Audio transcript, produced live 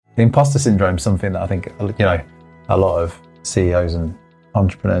The imposter syndrome is something that I think, a lot of CEOs and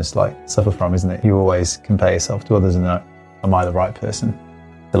entrepreneurs suffer from, isn't it? You always compare yourself to others and know, am I the right person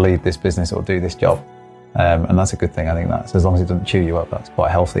to lead this business or do this job? And that's a good thing. I think that's, as long as it doesn't chew you up, that's quite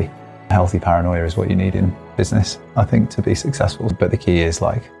healthy. Healthy paranoia is what you need in business, I think, to be successful. But the key is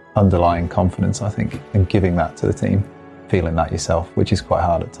underlying confidence, I think, and giving that to the team, feeling that yourself, which is quite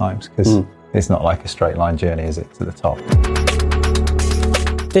hard at times because it's not like a straight line journey, is it, to the top?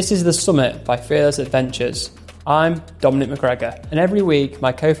 This is The Summit by Fearless Adventures. I'm Dominic McGregor, and every week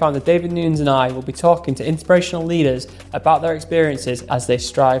my co-founder David Nunes and I will be talking to inspirational leaders about their experiences as they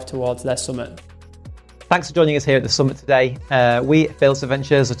strive towards their summit. Thanks for joining us here at The Summit today. We at Fearless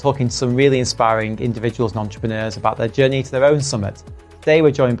Adventures are talking to some really inspiring individuals and entrepreneurs about their journey to their own summit. Today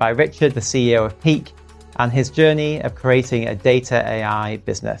we're joined by Richard, the CEO of Peak, and his journey of creating a data AI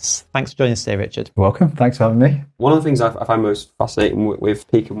business. Thanks for joining us today, Richard. You're welcome. Thanks for having me. One of the things I find most fascinating with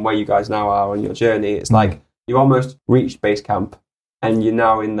Peak and where you guys now are on your journey, it's like you almost reached base camp and you're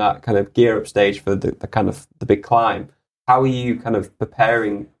now in that kind of gear up stage for the big climb. How are you kind of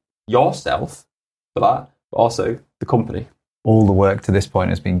preparing yourself for that, but also the company? All the work to this point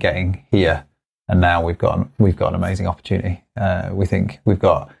has been getting here, and now we've got an amazing opportunity. We think we've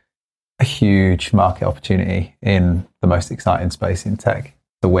got a huge market opportunity in the most exciting space in tech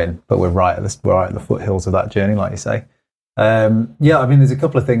to win, but we're right at the foothills of that journey, like you say. There's a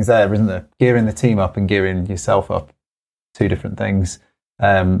couple of things there, isn't there? Gearing the team up and gearing yourself up, two different things.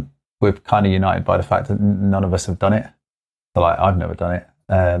 We're kind of united by the fact that none of us have done it. So I've never done it.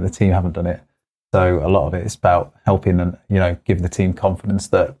 The team haven't done it. So a lot of it is about helping and, give the team confidence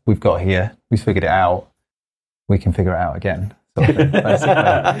that we've got here, we've figured it out, we can figure it out again, sort of thing,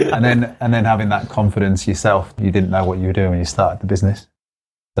 basically. and then having that confidence yourself. You didn't know what you were doing when you started the business.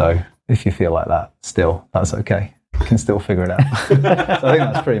 So if you feel like that still, that's okay. You can still figure it out. So I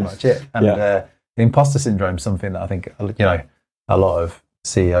think that's pretty much it. And the imposter syndrome is something that I think, a lot of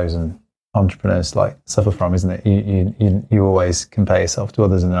CEOs and entrepreneurs suffer from, isn't it? You always compare yourself to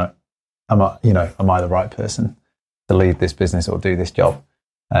others and know, am I the right person to lead this business or do this job?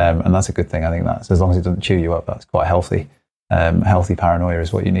 And that's a good thing. I think that's, as long as it doesn't chew you up, that's quite healthy. Healthy paranoia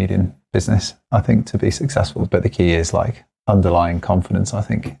is what you need in business, I think, to be successful. But the key is underlying confidence, I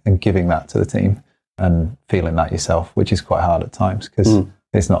think, and giving that to the team and feeling that yourself, which is quite hard at times because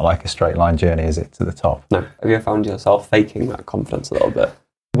it's not like a straight line journey, is it, to the top? No. Have you ever found yourself faking that confidence a little bit?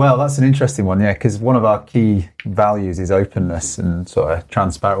 Well, that's an interesting one, because one of our key values is openness and sort of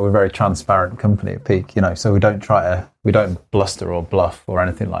transparent. We're a very transparent company at Peak, so we don't bluster or bluff or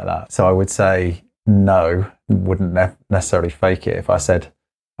anything like that. So I would say no, wouldn't necessarily fake it.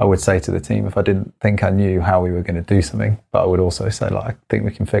 I would say to the team if I didn't think I knew how we were going to do something, but I would also say I think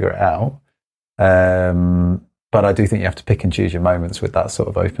we can figure it out. But I do think you have to pick and choose your moments with that sort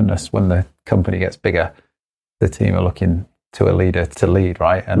of openness. When the company gets bigger, the team are looking to a leader to lead,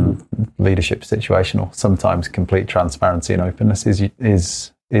 right? And leadership situational. Sometimes complete transparency and openness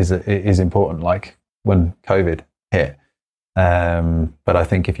is important, like when COVID hit. But I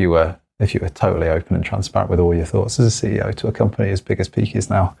think if you were totally open and transparent with all your thoughts as a CEO to a company as big as Peak is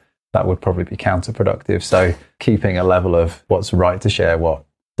now, that would probably be counterproductive. So keeping a level of what's right to share, what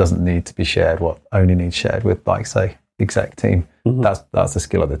doesn't need to be shared, what only needs shared with, say, exec team, that's the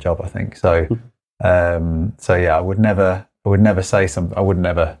skill of the job, I think. So I would never say something. I would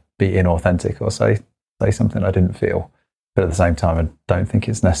never be inauthentic or say something I didn't feel. But at the same time, I don't think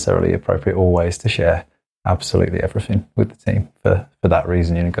it's necessarily appropriate always to share absolutely everything with the team for that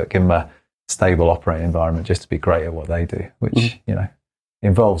reason. You've got to give them a stable operating environment just to be great at what they do, which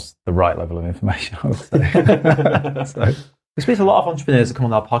involves the right level of information, I would say. We speak to a lot of entrepreneurs that come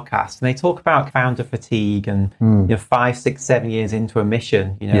on our podcast, and they talk about founder fatigue and 5, 6, 7 years into a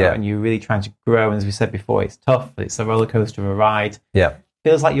mission, and you're really trying to grow. And as we said before, it's tough. It's a roller coaster of a ride. Yeah,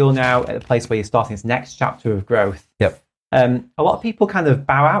 feels like you're now at a place where you're starting this next chapter of growth. Yep. A lot of people kind of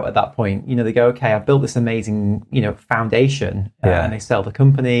bow out at that point. They go, okay, I've built this amazing, foundation, and they sell the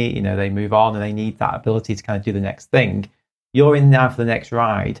company. They move on, and they need that ability to kind of do the next thing. You're in now for the next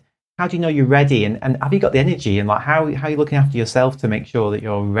ride. How do you know you're ready? And have you got the energy? And how are you looking after yourself to make sure that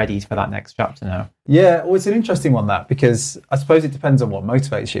you're ready for that next chapter now? Yeah, well, it's an interesting one, that, because I suppose it depends on what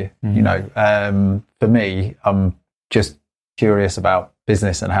motivates you. For me, I'm just curious about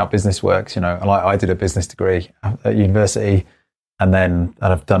business and how business works. I did a business degree at university, and then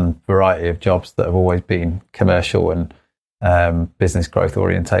I've done a variety of jobs that have always been commercial and business growth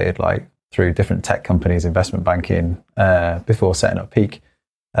orientated, through different tech companies, investment banking, before setting up Peak.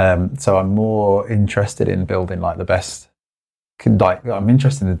 So I'm more interested in building the best. I'm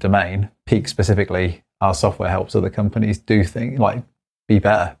interested in the domain. Peak specifically, our software helps other companies do things be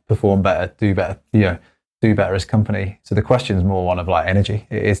better, perform better, do better, do better as a company. So the question is more one of like energy.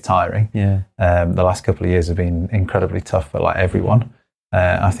 It is tiring. Yeah. The last couple of years have been incredibly tough for like everyone.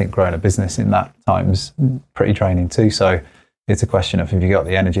 I think growing a business in that time's pretty draining too. So it's a question of have you got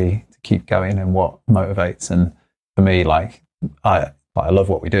the energy to keep going and what motivates. And for me, like I love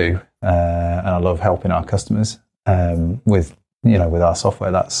what we do, and I love helping our customers with our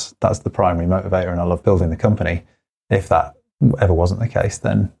software. That's the primary motivator, and I love building the company. If that ever wasn't the case,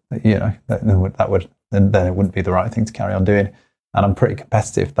 then then it wouldn't be the right thing to carry on doing. And I'm pretty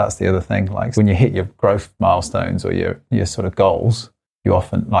competitive. That's the other thing. Like when you hit your growth milestones or your sort of goals, you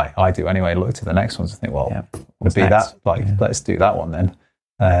often, like I do anyway, look to the next ones and think, well, would be next? That, like, let's do that one then.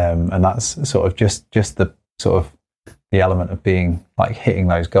 And that's sort of just the sort of the element of being like hitting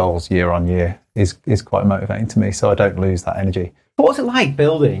those goals year on year is quite motivating to me. So I don't lose that energy. What's it like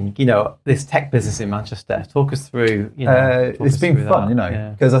building, this tech business in Manchester? Talk us through. It's been fun,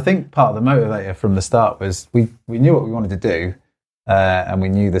 because I think part of the motivator from the start was we knew what we wanted to do, and we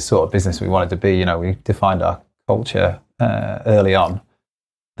knew the sort of business we wanted to be. We defined our culture early on.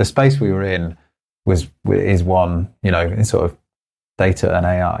 The space we were in is one, in sort of data and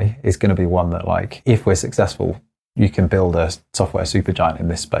AI is going to be one that, like, if we're successful, you can build a software supergiant in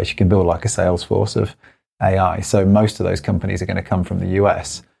this space. You can build like a Salesforce of AI. So most of those companies are going to come from the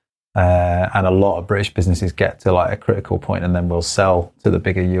US, and a lot of British businesses get to like a critical point and then we'll sell to the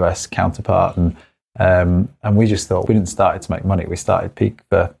bigger US counterpart. And we just thought we didn't start it to make money. We started Peak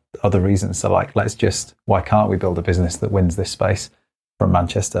for other reasons. So like, why can't we build a business that wins this space from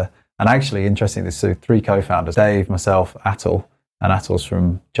Manchester? And actually, interesting, there's 3 co-founders, Dave, myself, Atul, and Atul's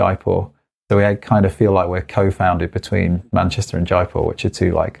from Jaipur. So we kind of feel like we're co-founded between Manchester and Jaipur, which are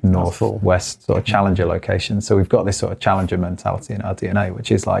 2 like north-west sort of challenger locations. So we've got this sort of challenger mentality in our DNA,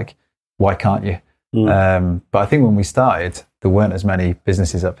 which is like, why can't you? But I think when we started, there weren't as many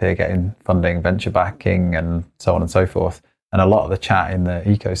businesses up here getting funding, venture backing, and so on and so forth. And a lot of the chat in the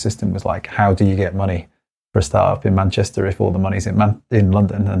ecosystem was like, how do you get money for a startup in Manchester if all the money's in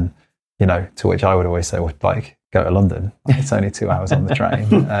London? And, to which I would always say, well, like, go to London. It's only 2 hours on the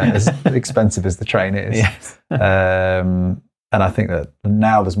train, as expensive as the train is. Yes. And I think that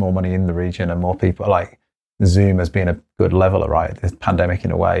now there's more money in the region and more people, like Zoom has been a good leveler, right? The pandemic in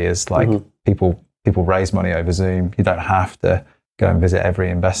a way is like people raise money over Zoom. You don't have to go and visit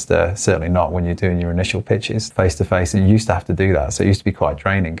every investor, certainly not when you're doing your initial pitches face to face. And you used to have to do that. So it used to be quite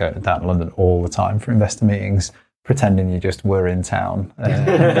draining going down to London all the time for investor meetings, pretending you just were in town, going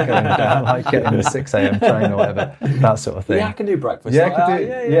down, like getting the 6 a.m. train or whatever, that sort of thing. Yeah, I can do breakfast. Yeah, I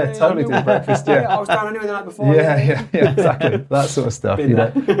can do, totally do breakfast. Yeah, I was down anyway the night before. Yeah, exactly. That sort of stuff. You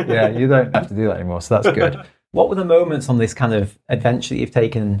don't have to do that anymore. So that's good. What were the moments on this kind of adventure that you've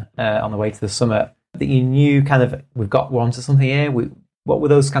taken on the way to the summit that you knew kind of we're onto something here? What were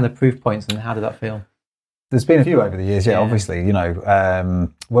those kind of proof points and how did that feel? There's been a few over the years, obviously.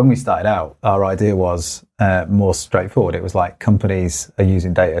 When we started out, our idea was more straightforward. It was like companies are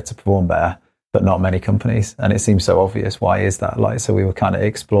using data to perform better, but not many companies. And it seems so obvious. Why is that? Like, so we were kind of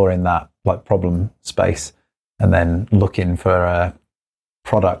exploring that like problem space and then looking for a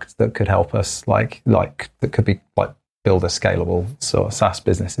product that could help us, like that could be like build a scalable sort of SaaS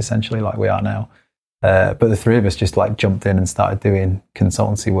business, essentially, like we are now. But the 3 of us just like jumped in and started doing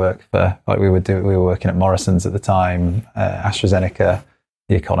consultancy work for, like we were working at Morrison's at the time, AstraZeneca,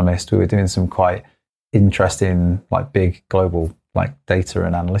 The Economist. We were doing some quite interesting, like big global, like data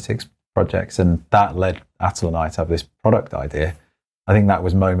and analytics projects. And that led Atul and I to have this product idea. I think that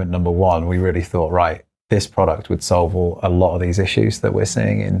was moment number 1. We really thought, right, this product would solve a lot of these issues that we're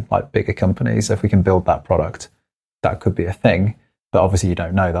seeing in like bigger companies. So if we can build that product, that could be a thing. But obviously you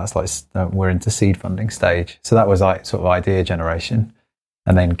don't know. That's like, we're into seed funding stage. So that was like sort of idea generation.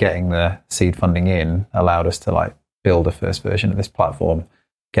 And then getting the seed funding in allowed us to like build a first version of this platform,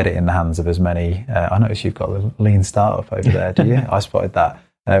 get it in the hands of as many. I noticed you've got the lean startup over there, do you? I spotted that.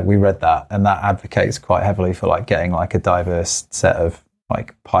 We read that, and that advocates quite heavily for like getting like a diverse set of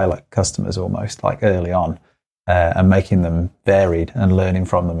like pilot customers almost like early on, and making them varied and learning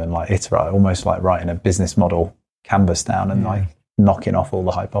from them and like iterate, almost like writing a business model canvas down and like knocking off all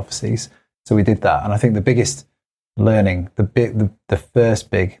the hypotheses. So we did that. And I think the biggest learning, the first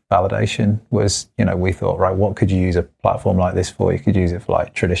big validation was, we thought, right, what could you use a platform like this for? You could use it for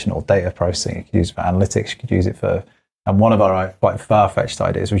like traditional data processing. You could use it for analytics. You could use it for, and one of our like far-fetched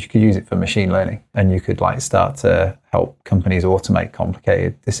ideas was you could use it for machine learning, and you could like start to help companies automate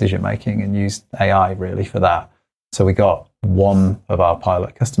complicated decision-making and use AI really for that. So we got one of our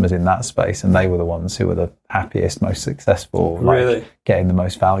pilot customers in that space, and they were the ones who were the happiest, most successful, like getting the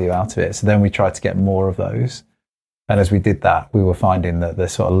most value out of it. So then we tried to get more of those. And as we did that, we were finding that the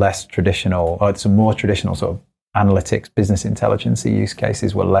sort of less traditional, or some more traditional sort of analytics, business intelligence use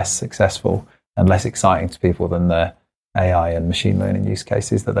cases were less successful and less exciting to people than the AI and machine learning use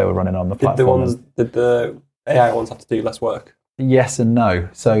cases that they were running on the platform. Did the AI ones have to do less work? Yes and no.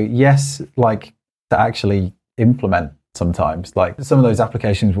 So yes, like to actually implement sometimes, like some of those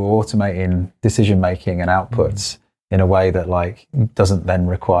applications were automating decision making and outputs in a way that like doesn't then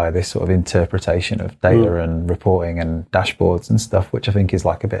require this sort of interpretation of data and reporting and dashboards and stuff, which I think is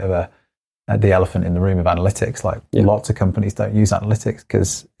like a bit of the elephant in the room of analytics. Like lots of companies don't use analytics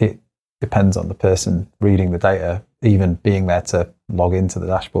because it depends on the person reading the data, even being there to log into the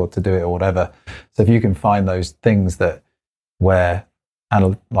dashboard to do it or whatever. So if you can find those things that where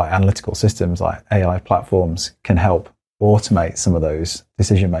like analytical systems like AI platforms can help automate some of those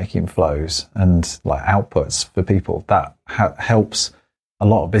decision-making flows and like outputs for people, that helps a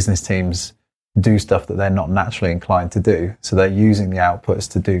lot of business teams do stuff that they're not naturally inclined to do. So they're using the outputs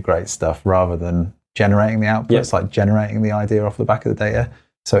to do great stuff rather than generating the outputs, like generating the idea off the back of the data.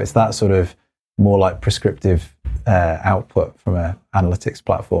 So it's that sort of more like prescriptive output from an analytics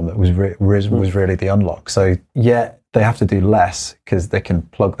platform that was really the unlock. So yeah, they have to do less because they can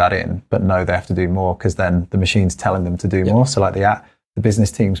plug that in, but no, they have to do more because then the machine's telling them to do more. So like the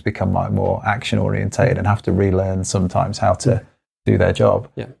business teams become like more action orientated and have to relearn sometimes how to do their job,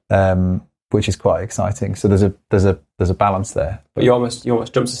 which is quite exciting. So there's a balance there. But you almost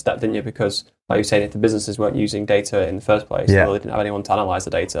jumped a step, didn't you? Because like you said, if the businesses weren't using data in the first place, well, they didn't have anyone to analyze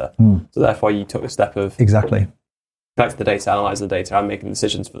the data. So therefore, you took the step of collecting the data, analyzing the data, and making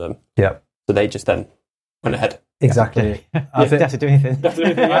decisions for them. Yeah. So they just then went ahead. Exactly. I think, have to do anything. That's what I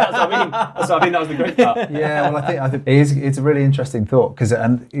mean. That was the great part. Yeah. Well, I think it's a really interesting thought because,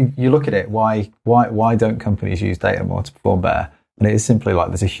 and you look at it, why don't companies use data more to perform better? And it is simply like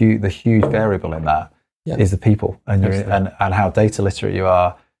there's the huge variable in that is the people and how data literate you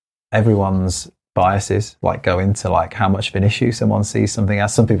are. Everyone's biases like go into like how much of an issue someone sees something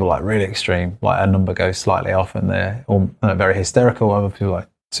as. Some people are like really extreme, like a number goes slightly off and they're very hysterical. Other people are like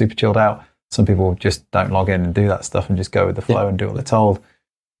super chilled out. Some people just don't log in and do that stuff and just go with the flow and do what they're told.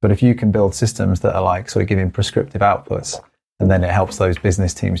 But if you can build systems that are like sort of giving prescriptive outputs and then it helps those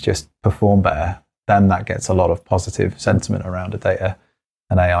business teams just perform better, then that gets a lot of positive sentiment around a data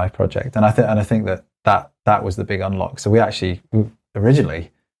and AI project. And I think that was the big unlock. So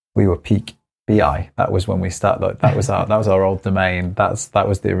originally we were peak BI. That was when we started. That was our old domain. That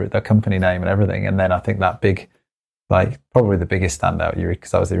was the company name and everything. And then I think that big, like probably the biggest standout, Yuri,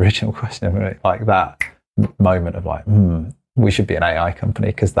 because that was the original question, like that moment of like, we should be an AI company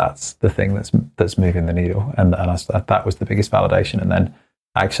because that's the thing that's moving the needle. And that was the biggest validation. And then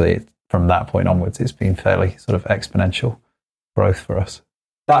actually from that point onwards, it's been fairly sort of exponential growth for us.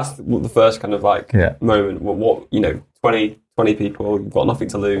 That's the first kind of like moment. What 20 people, you've got nothing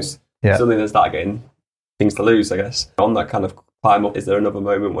to lose. Yeah. Suddenly they start getting things to lose, I guess. On that kind of climb up, is there another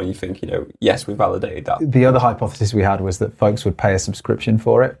moment when you think, yes, we validated that? The other hypothesis we had was that folks would pay a subscription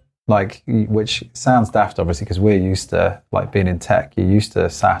for it, like, which sounds daft, obviously, because we're used to like being in tech. You're used to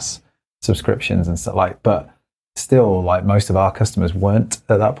SaaS subscriptions and stuff but still, like most of our customers weren't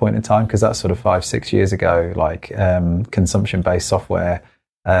at that point in time because that's sort of 5-6 years ago, like consumption-based software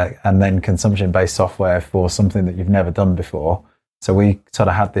and then consumption-based software for something that you've never done before. So we sort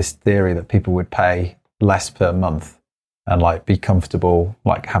of had this theory that people would pay less per month and like be comfortable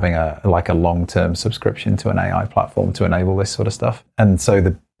like having a long-term subscription to an AI platform to enable this sort of stuff. And so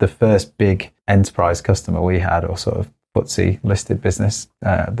the first big enterprise customer we had, or sort of FTSE listed business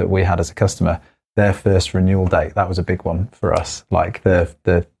that we had as a customer, their first renewal date, that was a big one for us. Like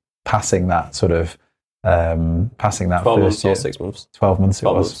the passing that sort of passing that 12 first months year, or 6 months. 12 months it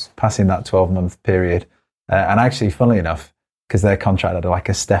was months. Passing that 12-month period, and actually, funnily enough, because their contract had like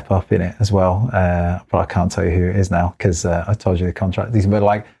a step up in it as well, but I can't tell you who it is now because I told you the contract. But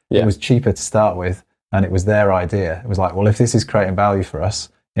like it was cheaper to start with, and it was their idea. It was like, well, if this is creating value for us,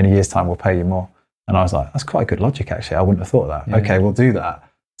 in a year's time we'll pay you more. And I was like, that's quite good logic actually. I wouldn't have thought that. Okay, we'll do that.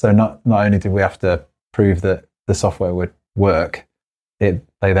 So not only did we have to prove that the software would work, they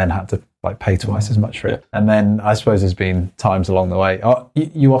then had to like pay twice as much for it. And then I suppose there's been times along the way.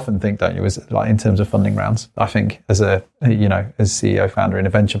 You often think, don't you, as like in terms of funding rounds? I think as as CEO founder in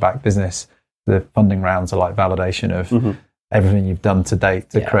a venture-backed business, the funding rounds are like validation of everything you've done to date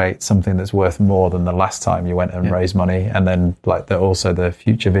to create something that's worth more than the last time you went and raised money. And then like also the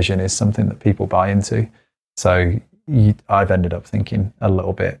future vision is something that people buy into. So I've ended up thinking a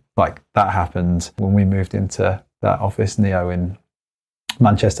little bit like that happened when we moved into that office Neo in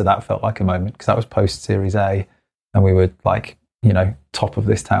Manchester. That felt like a moment because that was post Series A and we were like, top of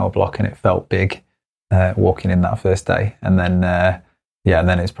this tower block and it felt big. walking in that first day, and then and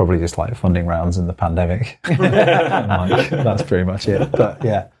then it's probably just like funding rounds and the pandemic. That's pretty much it. But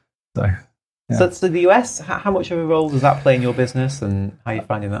so. Yeah. So the US, how much of a role does that play in your business, and how are you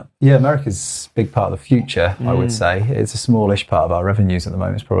finding that? Yeah, America's a big part of the future, I would say. It's a smallish part of our revenues at the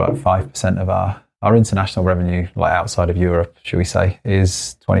moment. It's probably about 5% of our international revenue, like outside of Europe, should we say,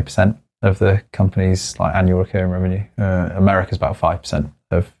 is 20% of the company's like annual recurring revenue. America's about 5%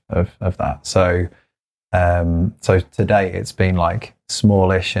 of that. So to date, it's been like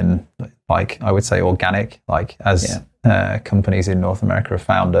smallish and like I would say organic, like as companies in North America have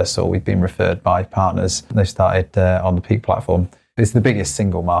found us, or we've been referred by partners. They started on the Peak platform. It's the biggest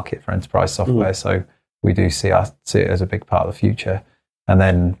single market for enterprise software, so we do see it as a big part of the future. And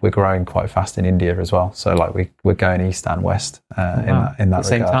then we're growing quite fast in India as well. So like we're going east and west in that at the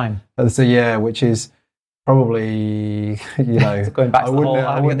same time. So which is probably going back to the whole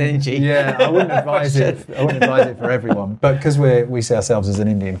having energy. Yeah, I wouldn't advise it. I wouldn't advise it for everyone, but because we see ourselves as an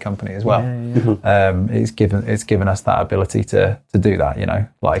Indian company as well, it's given us that ability to do that.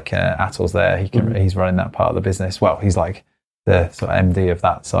 Like Atul's there, he's running that part of the business. Well, he's like the sort of MD of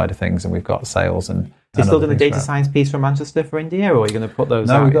that side of things, and we've got sales and. Are you still doing the data science piece from Manchester for India, or are you going to put those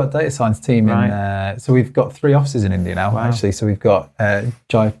out? No, we've got a data science team in. So we've got 3 offices in India now, actually. So we've got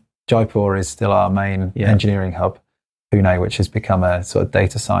Jaipur is still our main engineering hub, Pune, which has become a sort of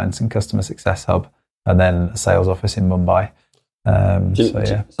data science and customer success hub, and then a sales office in Mumbai.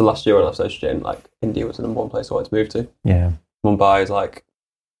 So last year when I was searching, like India was the number one place I wanted to move to. Yeah, Mumbai is like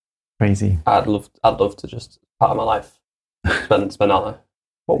crazy. I'd love to just part of my life spend out there.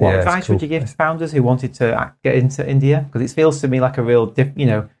 What advice would you give to founders who wanted to get into India? Because it feels to me like a real,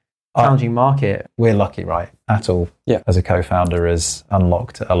 challenging market. We're lucky, right? Atul, as a co-founder, has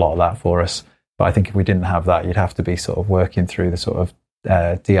unlocked a lot of that for us. But I think if we didn't have that, you'd have to be sort of working through the sort of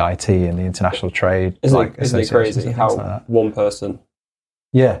DIT and the international trade. Isn't it crazy how like one person,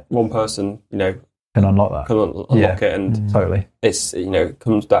 can unlock that, it, and totally. It's it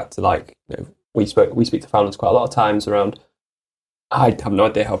comes back to like we speak to founders quite a lot of times around. I have no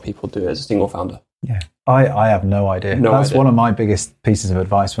idea how people do it as a single founder. Yeah, I have no idea. That's one of my biggest pieces of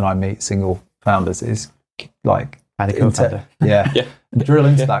advice when I meet single founders is like co-founder. Drill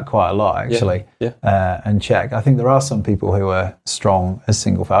into that quite a lot actually, and check. I think there are some people who are strong as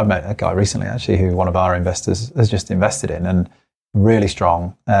single founders. I met a guy recently actually who one of our investors has just invested in, and really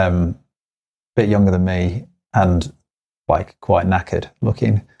strong, bit younger than me, and like quite knackered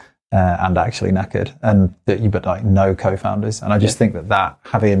looking. And actually knackered, but like no co-founders, and I just think that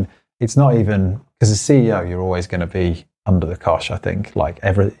having, it's not even because as a CEO you're always going to be under the cosh. I think like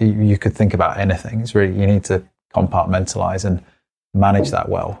you could think about anything. It's really, you need to compartmentalize and manage that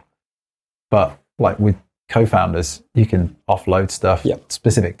well. But like with co-founders, you can offload stuff,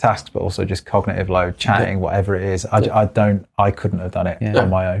 specific tasks, but also just cognitive load, chatting, whatever it is. I couldn't have done it on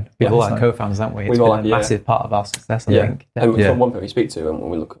my own. We've all like co-founders, haven't we? It's been a massive part of our success, I think. And it's one thing we speak to, and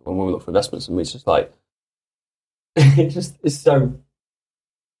when we look for investments, and it's just like it's so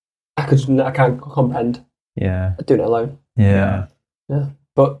I can't comprehend. Doing it alone. Yeah.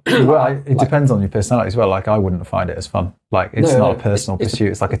 But it depends on your personality as well. Like I wouldn't find it as fun. Like it's not a personal pursuit.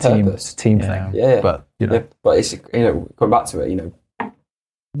 It's like a team thing. Yeah. But but it's going back to it.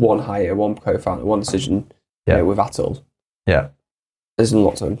 One hire, one co-founder, one decision. With Atul. Yeah. There's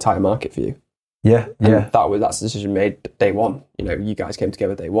unlocked an entire market for you. Yeah. And that's the decision made day one. You guys came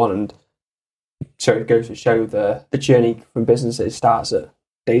together day one, and so it goes to show the journey from business. It starts at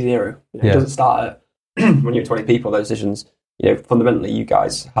day zero. It doesn't start at when you're 20 people. Those decisions. Fundamentally, you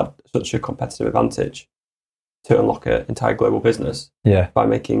guys had such a competitive advantage to unlock an entire global business. By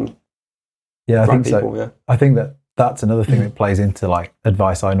making. I think people, so. I think that's another thing that plays into like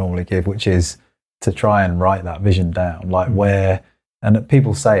advice I normally give, which is to try and write that vision down. Like where, and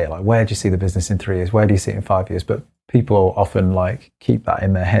people say it like, where do you see the business in 3 years? Where do you see it in 5 years? But people often like keep that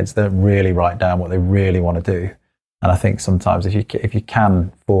in their heads. They don't really write down what they really want to do. And I think sometimes if you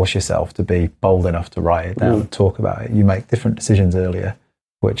can force yourself to be bold enough to write it down and talk about it, you make different decisions earlier,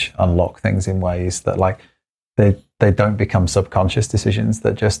 which unlock things in ways that like they don't become subconscious decisions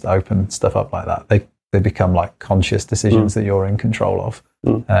that just open stuff up like that. They become like conscious decisions that you're in control of,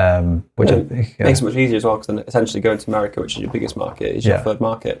 which I think makes it much easier as well. Because then essentially going to America, which is your biggest market, is your third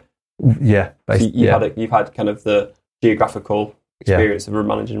market. You've had kind of the geographical experience of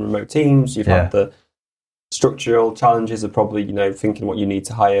managing remote teams. You've had the structural challenges of probably thinking what you need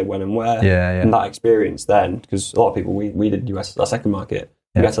to hire when and where, and that experience then, because a lot of people we did US as our second market,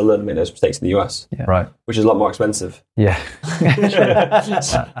 we had to learn to make those mistakes in the US, right, which is a lot more expensive. And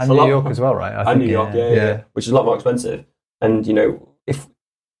New York as well, right? New York, which is a lot more expensive. And if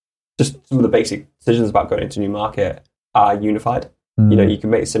just some of the basic decisions about going into a new market are unified. You can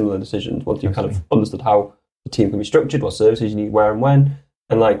make similar decisions once you've kind of understood how the team can be structured, what services you need where and when.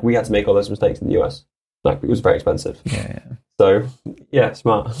 And like we had to make all those mistakes in the US. Like it was very expensive. So yeah,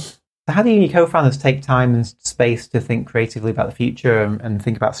 smart. So how do you and your co-founders take time and space to think creatively about the future and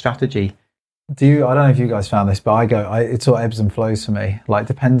think about strategy? I don't know if you guys found this, but it sort of ebbs and flows for me. Like,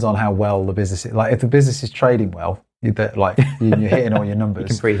 depends on how well the business is. Like, if the business is trading well, you're hitting all your numbers. You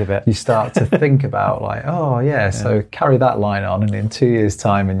can breathe a bit. You start to think about like, so carry that line on, and in 2 years'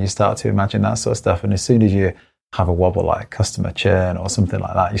 time, and you start to imagine that sort of stuff. And as soon as you have a wobble like customer churn or something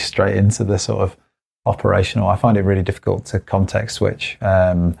like that, you're straight into the sort of operational. I find it really difficult to context switch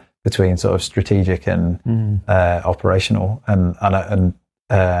between sort of strategic and operational, and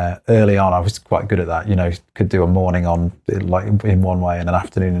early on, I was quite good at that. Could do a morning on like in one way and an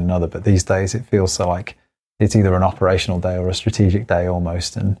afternoon in another. But these days, it feels so like it's either an operational day or a strategic day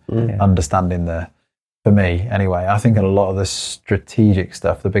almost. And understanding for me anyway, I think a lot of the strategic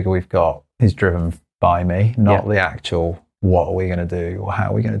stuff, the bigger we've got, is driven by me, not the actual what are we going to do or how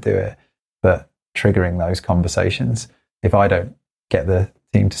are we going to do it, but triggering those conversations. If I don't get the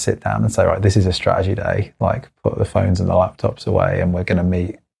team to sit down and say, right, this is a strategy day, like put the phones and the laptops away and we're going to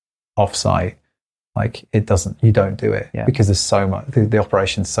meet offsite, like you don't do it because there's so much, the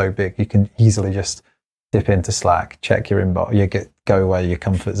operation's so big, you can easily just dip into Slack, check your inbox, go where your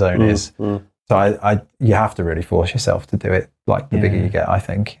comfort zone is. So you have to really force yourself to do it, like the bigger you get, I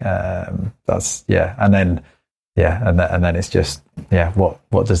think. And then it's just,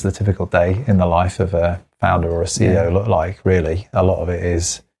 what does the typical day in the life of a founder or a CEO look like? Really, a lot of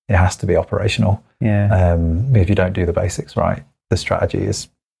it has to be operational. If you don't do the basics right, the strategy is,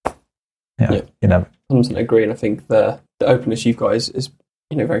 you know. 100% agree, and I think the openness you've got is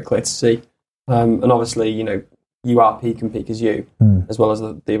very clear to see. And obviously, you are peak and peak as you, as well as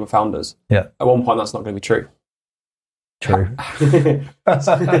the other founders. Yeah. At one point, that's not going to be true. True.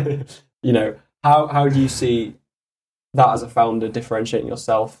 How do you see that as a founder differentiating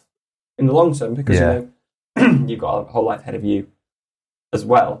yourself in the long term? Because you've got a whole life ahead of you as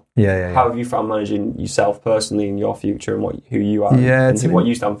well. How have you found managing yourself personally in your future and who you are and what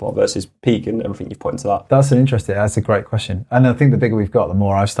you stand for versus peak and everything you've put into that? That's a great question. And I think the bigger we've got, the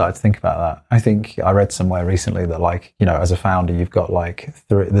more I've started to think about that. I think I read somewhere recently that as a founder, you've got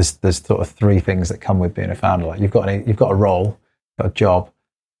there's sort of three things that come with being a founder. Like you've got a role, got a job.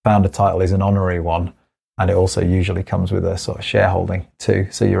 Founder title is an honorary one. And it also usually comes with a sort of shareholding too.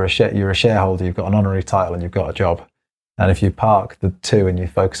 So you're a shareholder, you've got an honorary title and you've got a job. And if you park the two and you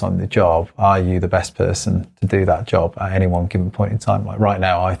focus on the job, are you the best person to do that job at any one given point in time? Like right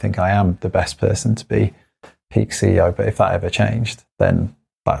now, I think I am the best person to be peak CEO. But if that ever changed, then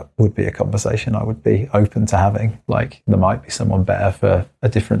that would be a conversation I would be open to having. Like there might be someone better for a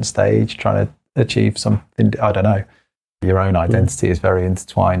different stage trying to achieve something. I don't know. Your own identity is very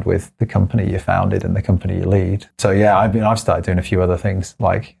intertwined with the company you founded and the company you lead. So I've started doing a few other things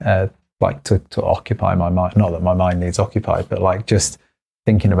like to occupy my mind. Not that my mind needs occupied, but like just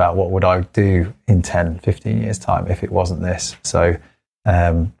thinking about what would I do in 10, 15 years time if it wasn't this. So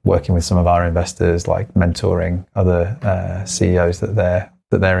working with some of our investors, like mentoring other CEOs that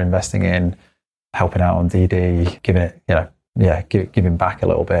they're investing in, helping out on DD, giving back a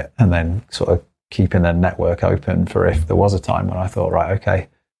little bit, and then sort of keeping the network open for if there was a time when I thought, right, okay,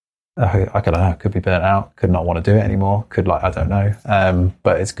 I don't know, could be burnt out, could not want to do it anymore, I don't know.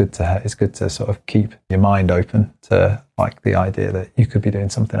 But it's good to sort of keep your mind open to like the idea that you could be doing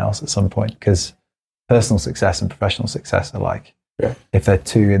something else at some point, because personal success and professional success are like, if they're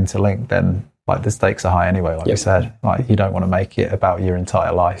too interlinked, then like the stakes are high anyway, like we said. Like you don't want to make it about your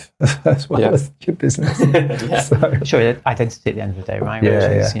entire life as well as your business. So, sure, identity at the end of the day, right?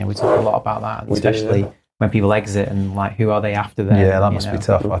 We talk a lot about that, especially when people exit and like who are they after them? Yeah, that must be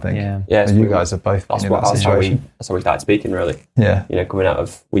tough, I think. And you guys have both been in that situation. That's how we started speaking, really. Yeah. Coming out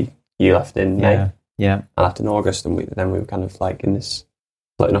of you left in May. Yeah. I left in August, and then we were kind of like in this,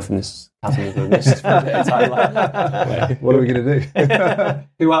 floating off in this chasm of the mist for a bit of time. Like, what are we going to do?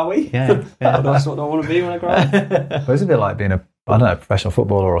 Who are we? Yeah. What do I want to be when I grow up? But it's a bit like being a professional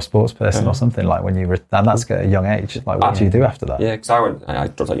footballer or a sports person or something, like when and that's at a young age. Like, what do you do after that? Yeah, because I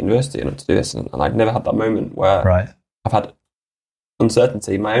dropped out of university and to do this, and I'd never had that moment where I've had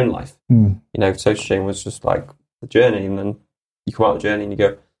uncertainty in my own life. Social change was just like the journey, and then you come out of the journey and you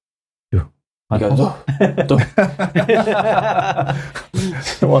go,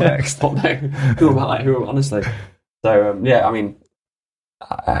 what next? Who am I? Honestly. So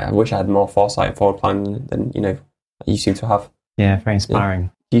I wish I had more foresight and forward planning than you seem to have. Yeah, very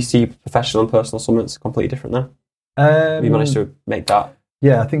inspiring. Do you see professional and personal summits completely different now? Have you managed to make that?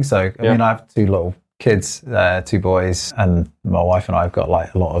 Yeah, I think so. I Yeah. mean, I have two little kids, 2 boys, and my wife and I have got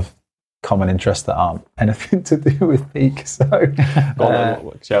like a lot of common interests that aren't anything to do with peak. So Go on then,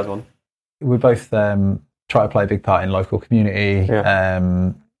 what shares one? we both try to play a big part in local community,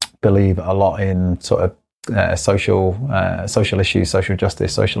 believe a lot in sort of social issues, social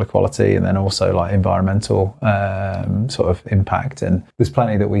justice, social equality, and then also like environmental sort of impact. And there's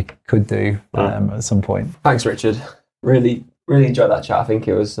plenty that we could do at some point. Thanks, Richard. Really enjoyed that chat. I think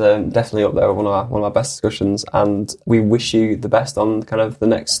it was definitely up there with one of our best discussions, and we wish you the best on kind of the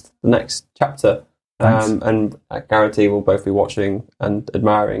next chapter. And I guarantee we'll both be watching and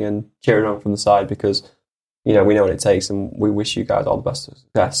admiring and cheering on from the side, because we know what it takes, and we wish you guys all the best of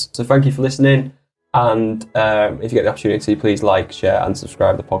success. So thank you for listening, and if you get the opportunity, please like, share and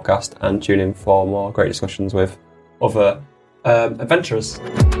subscribe to the podcast, and tune in for more great discussions with other adventurers.